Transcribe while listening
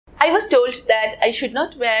I was told that I should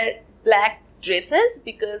not wear black dresses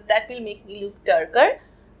because that will make me look darker.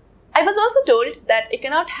 I was also told that I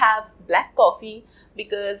cannot have black coffee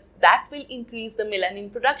because that will increase the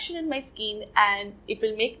melanin production in my skin and it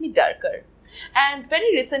will make me darker. And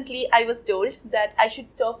very recently, I was told that I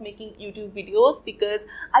should stop making YouTube videos because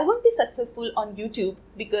I won't be successful on YouTube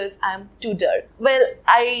because I'm too dark. Well,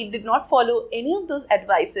 I did not follow any of those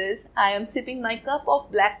advices. I am sipping my cup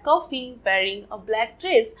of black coffee, wearing a black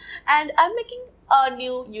dress, and I'm making a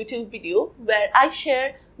new YouTube video where I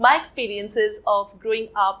share my experiences of growing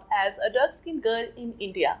up as a dark-skinned girl in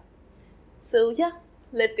India. So yeah,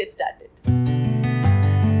 let's get started.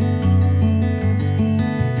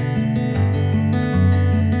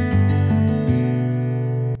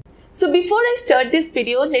 So before I start this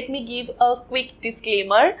video, let me give a quick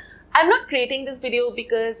disclaimer. I'm not creating this video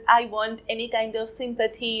because I want any kind of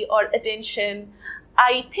sympathy or attention.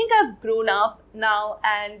 I think I've grown up now,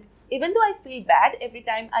 and even though I feel bad every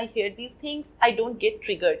time I hear these things, I don't get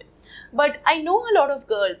triggered. But I know a lot of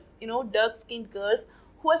girls, dark-skinned girls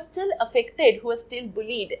who are still affected, who are still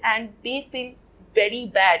bullied, and they feel very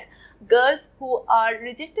bad. Girls who are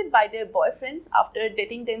rejected by their boyfriends after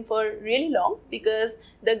dating them for really long because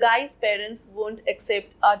the guy's parents won't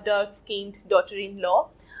accept a dark-skinned daughter-in-law.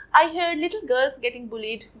 I hear little girls getting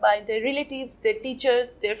bullied by their relatives, their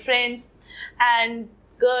teachers, their friends, and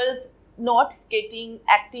girls not getting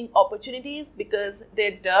acting opportunities because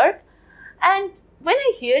they're dark. And when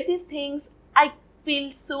I hear these things, I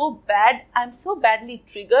feel so bad. I'm so badly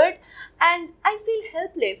triggered and I feel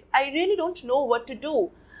helpless. I really don't know what to do.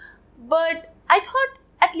 But I thought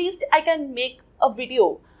at least I can make a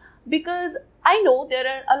video because I know there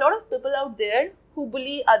are a lot of people out there who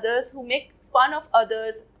bully others, who make fun of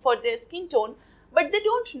others for their skin tone, but they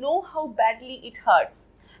don't know how badly it hurts.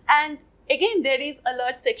 And again, there is a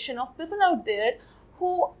large section of people out there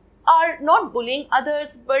who are not bullying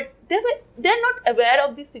others, but they're not aware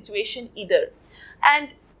of this situation either. And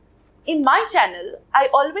in my channel, I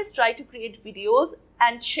always try to create videos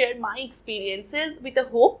and share my experiences with a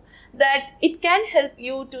hope that it can help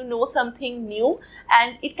you to know something new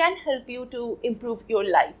and it can help you to improve your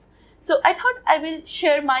life. So I thought I will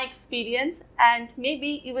share my experience and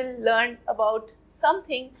maybe you will learn about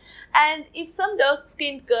something. And if some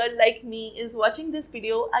dark-skinned girl like me is watching this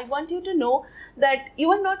video, I want you to know that you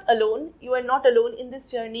are not alone. You are not alone in this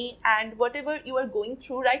journey, and whatever you are going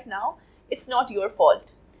through right now, it's not your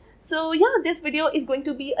fault. So yeah, this video is going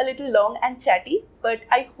to be a little long and chatty, but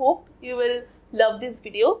I hope you will love this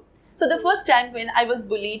video. So the first time when I was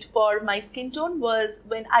bullied for my skin tone was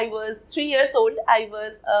when I was 3 years old. I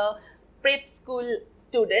was a prep school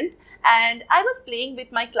student and I was playing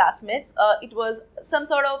with my classmates. It was some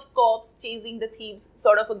sort of cops chasing the thieves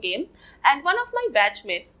sort of a game. And one of my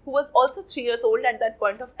batchmates, who was also 3 years old at that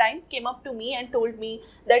point of time, came up to me and told me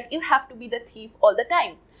that you have to be the thief all the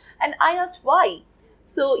time. And I asked why.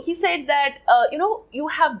 So he said that, you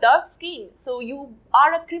have dark skin, so you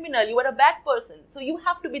are a criminal, you are a bad person, so you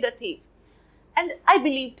have to be the thief. And I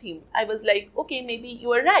believed him. I was like, okay, maybe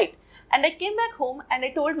you are right. And I came back home and I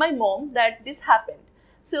told my mom that this happened.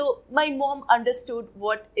 So my mom understood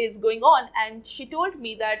what is going on and she told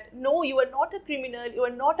me that, no, you are not a criminal, you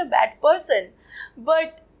are not a bad person.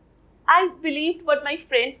 But I believed what my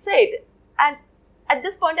friend said. And at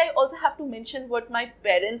this point, I also have to mention what my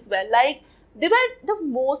parents were like. They were the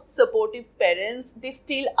most supportive parents, they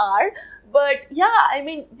still are, but yeah, I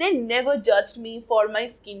mean, they never judged me for my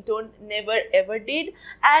skin tone, never ever did.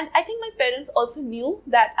 And I think my parents also knew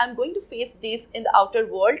that I'm going to face this in the outer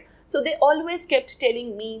world. So they always kept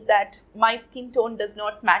telling me that my skin tone does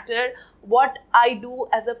not matter, what I do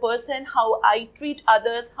as a person, how I treat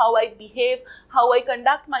others, how I behave, how I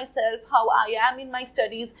conduct myself, how I am in my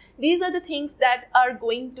studies. These are the things that are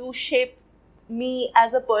going to shape me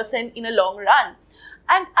as a person in a long run.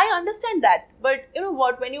 And I understand that, but you know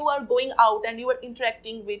what, when you are going out and you are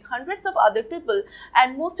interacting with hundreds of other people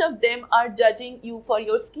and most of them are judging you for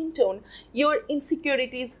your skin tone, your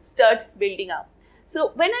insecurities start building up.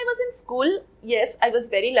 So when I was in school, yes, I was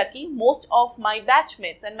very lucky. Most of my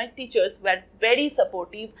batchmates and my teachers were very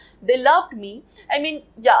supportive. They loved me. I mean,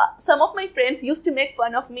 yeah, some of my friends used to make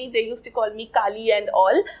fun of me. They used to call me Kali and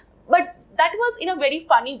all, but that was in a very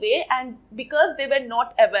funny way, and because they were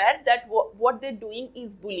not aware that what they're doing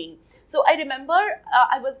is bullying. So I remember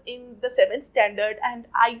I was in the 7th standard and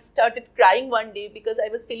I started crying one day because I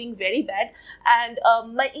was feeling very bad, and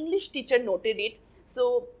my English teacher noted it.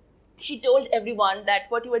 So she told everyone that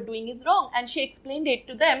what you are doing is wrong, and she explained it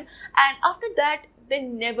to them, and after that they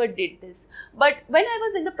never did this. But when I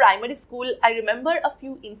was in the primary school, I remember a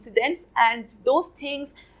few incidents, and those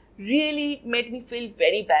things really made me feel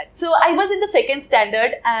very bad. So I was in the second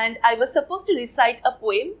standard and I was supposed to recite a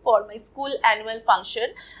poem for my school annual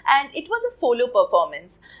function, and it was a solo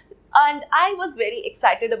performance. And I was very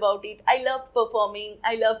excited about it. I loved performing,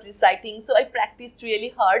 I loved reciting, so I practiced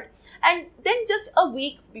really hard. And then just a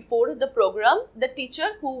week before the program, the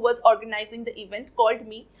teacher who was organizing the event called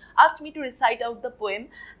me, asked me to recite out the poem,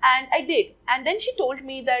 and I did. And then she told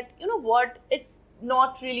me that, you know what, it's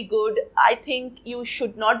not really good. I think you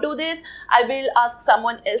should not do this. I will ask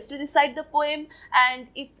someone else to recite the poem, and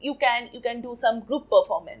if you can do some group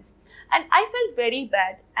performance. And I felt very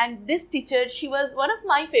bad. And this teacher, she was one of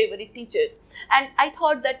my favorite teachers. And I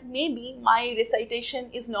thought that maybe my recitation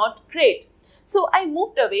is not great. So I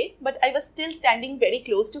moved away, but I was still standing very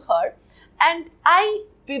close to her. And I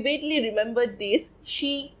vividly remembered this.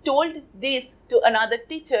 She told this to another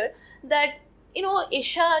teacher that, you know,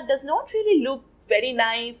 Esha does not really look very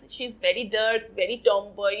nice. She's very dark, very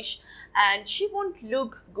tomboyish, and she won't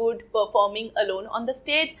look good performing alone on the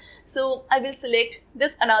stage. So I will select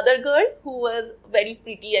this another girl who was very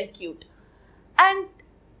pretty and cute. And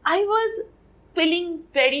I was feeling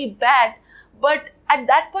very bad, but at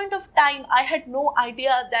that point of time, I had no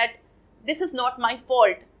idea that this is not my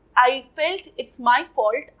fault. I felt it's my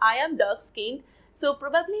fault. I am dark-skinned, so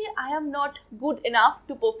probably I am not good enough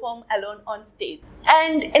to perform alone on stage.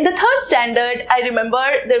 And in the third standard, I remember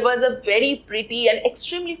there was a very pretty and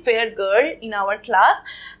extremely fair girl in our class,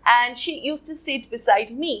 and she used to sit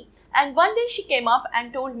beside me. And one day she came up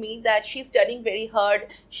and told me that she's studying very hard.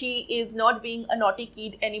 She is not being a naughty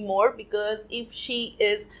kid anymore, because if she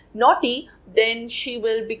is naughty, then she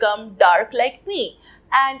will become dark like me.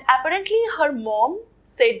 And apparently her mom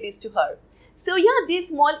said this to her. So yeah, these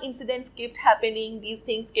small incidents kept happening. These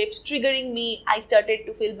things kept triggering me. I started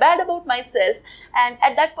to feel bad about myself. And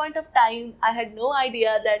at that point of time, I had no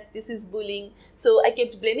idea that this is bullying. So I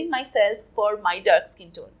kept blaming myself for my dark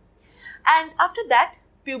skin tone. And after that,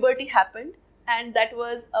 puberty happened, and that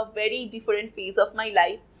was a very different phase of my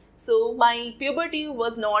life. So my puberty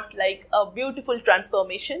was not like a beautiful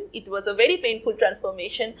transformation. It was a very painful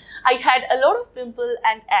transformation. I had a lot of pimples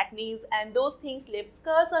and acne, and those things left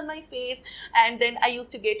scars on my face, and then I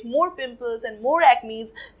used to get more pimples and more acne.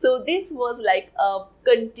 So this was like a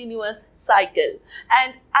continuous cycle.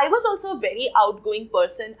 And I was also a very outgoing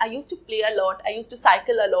person. I used to play a lot. I used to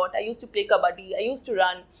cycle a lot. I used to play kabaddi. I used to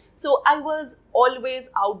run. So I was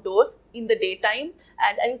always outdoors in the daytime,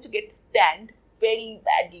 and I used to get tanned very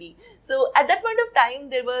badly. So at that point of time,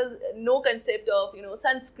 there was no concept of, you know,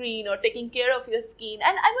 sunscreen or taking care of your skin.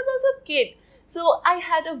 And I was also a kid. So I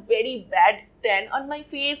had a very bad tan on my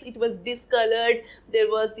face. It was discolored. There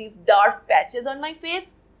was these dark patches on my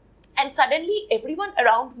face. And suddenly everyone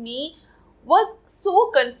around me was so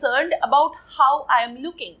concerned about how I am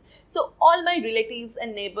looking. So all my relatives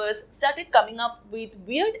and neighbors started coming up with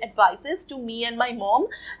weird advices to me and my mom.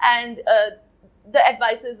 And the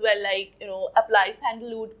advices were like, you know, apply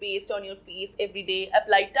sandalwood paste on your face every day,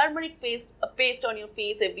 apply turmeric paste on your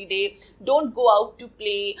face every day, don't go out to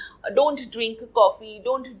play, don't drink coffee,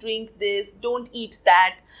 don't drink this, don't eat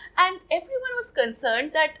that. And everyone was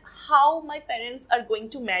concerned that how my parents are going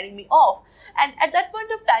to marry me off. And at that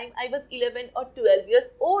point of time, I was 11 or 12 years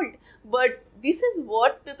old. But this is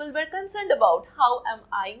what people were concerned about. How am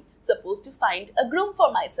I supposed to find a groom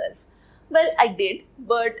for myself? Well, I did.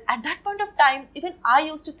 But at that point of time, even I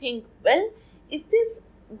used to think, well, is this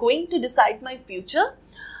going to decide my future?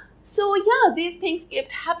 So yeah, these things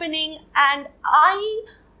kept happening. And I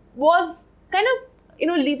was kind of, you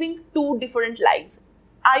know, living two different lives.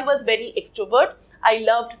 I was very extrovert. I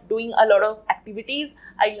loved doing a lot of activities.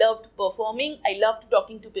 I loved performing. I loved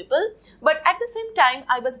talking to people. But at the same time,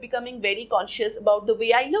 I was becoming very conscious about the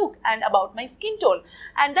way I look and about my skin tone.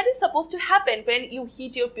 And that is supposed to happen when you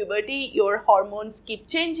hit your puberty. Your hormones keep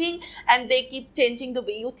changing, and they keep changing the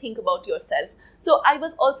way you think about yourself. So I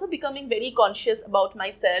was also becoming very conscious about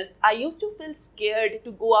myself. I used to feel scared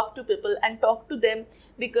to go up to people and talk to them,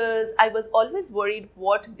 because I was always worried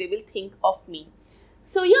what they will think of me.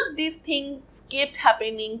 So yeah, these things kept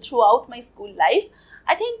happening throughout my school life.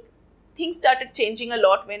 I think things started changing a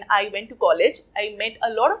lot when I went to college. I met a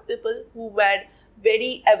lot of people who were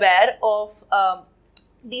very aware of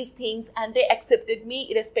these things, and they accepted me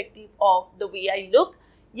irrespective of the way I look.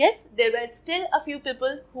 Yes, there were still a few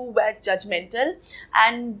people who were judgmental,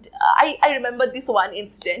 and I remember this one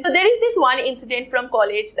incident. So there is this one incident from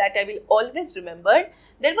college that I will always remember.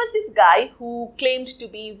 There was this guy who claimed to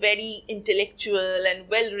be very intellectual and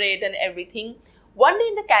well-read and everything. One day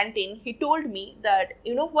in the canteen, he told me that,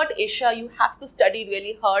 you know what, Esha, you have to study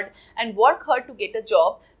really hard and work hard to get a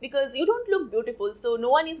job because you don't look beautiful, so no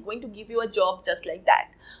one is going to give you a job just like that.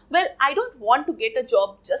 Well, I don't want to get a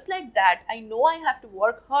job just like that. I know I have to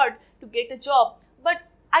work hard to get a job, but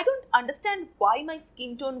I don't understand why my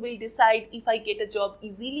skin tone will decide if I get a job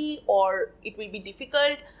easily or it will be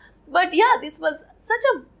difficult. But yeah, this was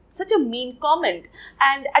such a mean comment,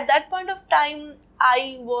 and at that point of time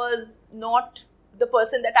I was not the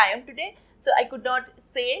person that I am today, so I could not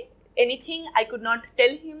say anything. I could not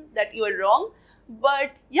tell him that you are wrong,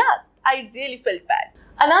 but yeah, I really felt bad.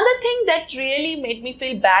 Another thing that really made me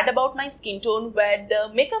feel bad about my skin tone were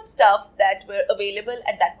the makeup stuffs that were available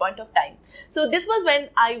at that point of time. So this was when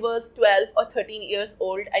I was 12 or 13 years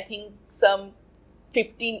old, I think some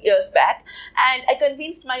 15 years back, and I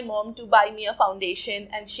convinced my mom to buy me a foundation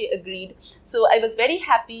and she agreed. So I was very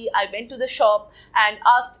happy. I went to the shop and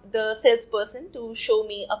asked the salesperson to show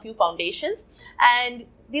me a few foundations, and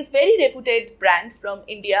this very reputed brand from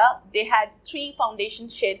India, they had 3 foundation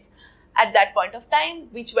shades at that point of time,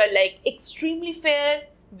 which were like extremely fair,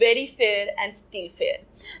 very fair, and still fair.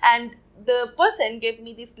 And the person gave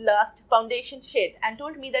me this last foundation shade and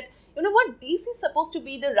told me that, you know what, this is supposed to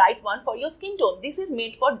be the right one for your skin tone. This is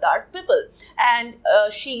made for dark people. And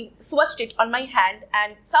she swatched it on my hand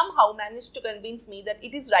and somehow managed to convince me that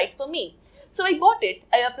it is right for me. So I bought it,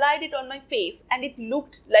 I applied it on my face, and it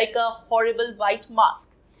looked like a horrible white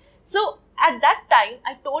mask. So at that time,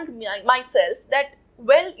 I told myself that,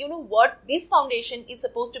 well, you know what, this foundation is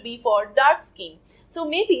supposed to be for dark skin. So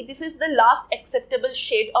maybe this is the last acceptable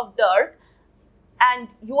shade of dark and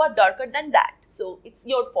you are darker than that. So it's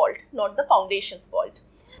your fault, not the foundation's fault.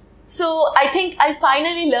 So I think I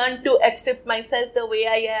finally learned to accept myself the way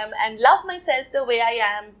I am and love myself the way I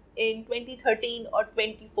am in 2013 or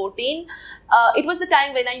 2014. It was the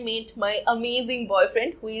time when I met my amazing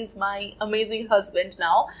boyfriend, who is my amazing husband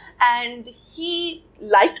now, and he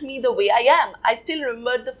liked me the way I am. I still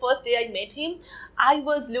remember the first day I met him. I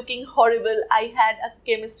was looking horrible. I had a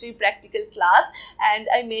chemistry practical class and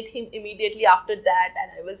I met him immediately after that,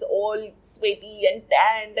 and I was all sweaty and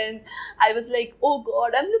tanned, and I was like, oh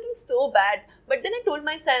God, I'm looking so bad. But then I told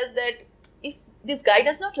myself that if this guy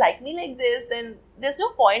does not like me like this, then there's no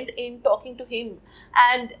point in talking to him.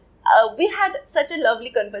 And we had such a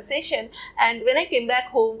lovely conversation, and when I came back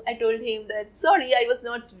home, I told him that sorry, I was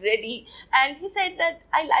not ready, and he said that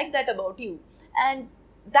I like that about you. And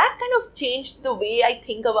that kind of changed the way I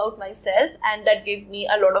think about myself, and that gave me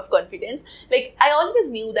a lot of confidence. Like, I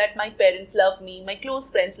always knew that my parents love me, my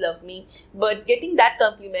close friends love me, but getting that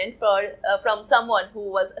compliment from someone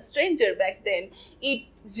who was a stranger back then, it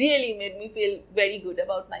really made me feel very good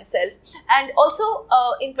about myself. And also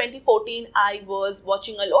in 2014, I was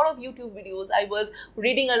watching a lot of YouTube videos, I was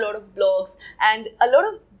reading a lot of blogs, and a lot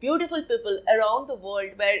of beautiful people around the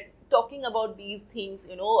world were talking about these things,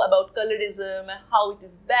 you know, about colorism and how it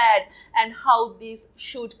is bad and how this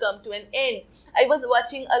should come to an end. I was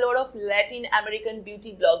watching a lot of Latin American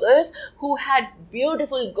beauty bloggers who had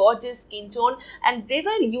beautiful, gorgeous skin tone, and they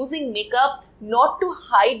were using makeup not to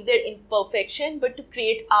hide their imperfection but to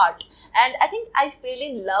create art. And I think I fell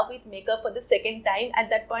in love with makeup for the second time at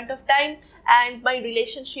that point of time, and my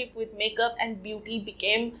relationship with makeup and beauty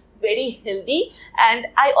became very healthy. And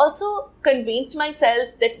I also convinced myself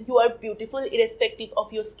that you are beautiful irrespective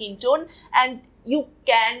of your skin tone, and you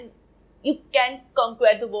can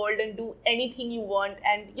conquer the world and do anything you want,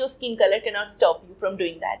 and your skin color cannot stop you from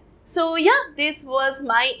doing that. So yeah, this was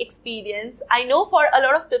my experience. I know for a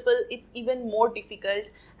lot of people it's even more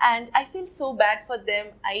difficult, and I feel so bad for them.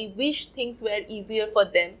 I wish things were easier for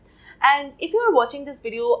them. And if you are watching this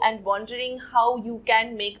video and wondering how you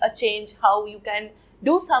can make a change, how you can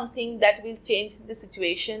do something that will change the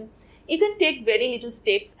situation, you can take very little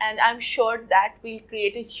steps, and I'm sure that will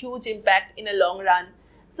create a huge impact in a long run.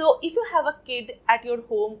 So if you have a kid at your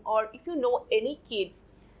home, or if you know any kids,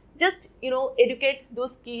 just, educate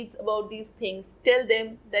those kids about these things. Tell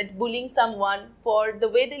them that bullying someone for the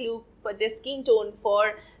way they look, for their skin tone,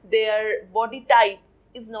 for their body type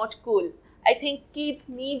is not cool. I think kids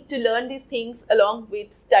need to learn these things along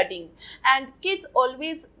with studying. And kids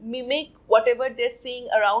always mimic whatever they're seeing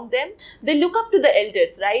around them. They look up to the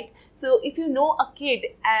elders, right? So if you know a kid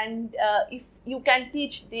and if you can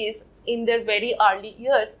teach this in their very early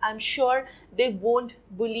years, I'm sure they won't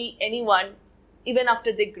bully anyone even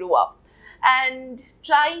after they grow up. And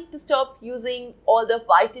try to stop using all the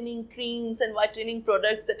whitening creams and whitening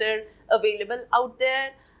products that are available out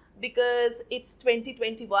there, because it's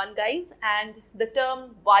 2021, guys, and the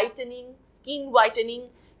term whitening, skin whitening,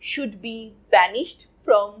 should be banished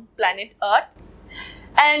from planet Earth.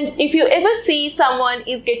 And if you ever see someone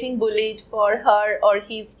is getting bullied for her or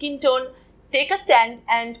his skin tone, take a stand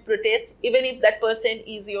and protest, even if that person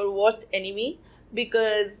is your worst enemy,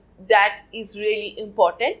 because that is really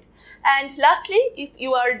important. And lastly, if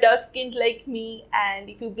you are dark skinned like me and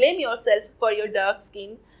if you blame yourself for your dark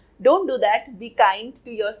skin, don't do that. Be kind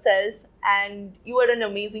to yourself, and you are an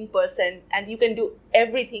amazing person and you can do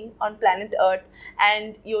everything on planet Earth,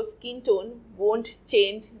 and your skin tone won't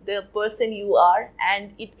change the person you are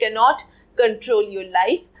and it cannot control your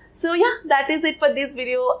life. So yeah, that is it for this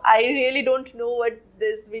video. I really don't know what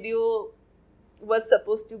this video was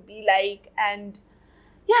supposed to be like, and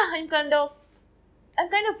yeah, I'm kind of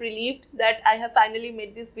relieved that I have finally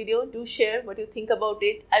made this video. Do share what you think about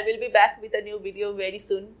it. I will be back with a new video very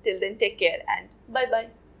soon. Till then, take care and bye bye.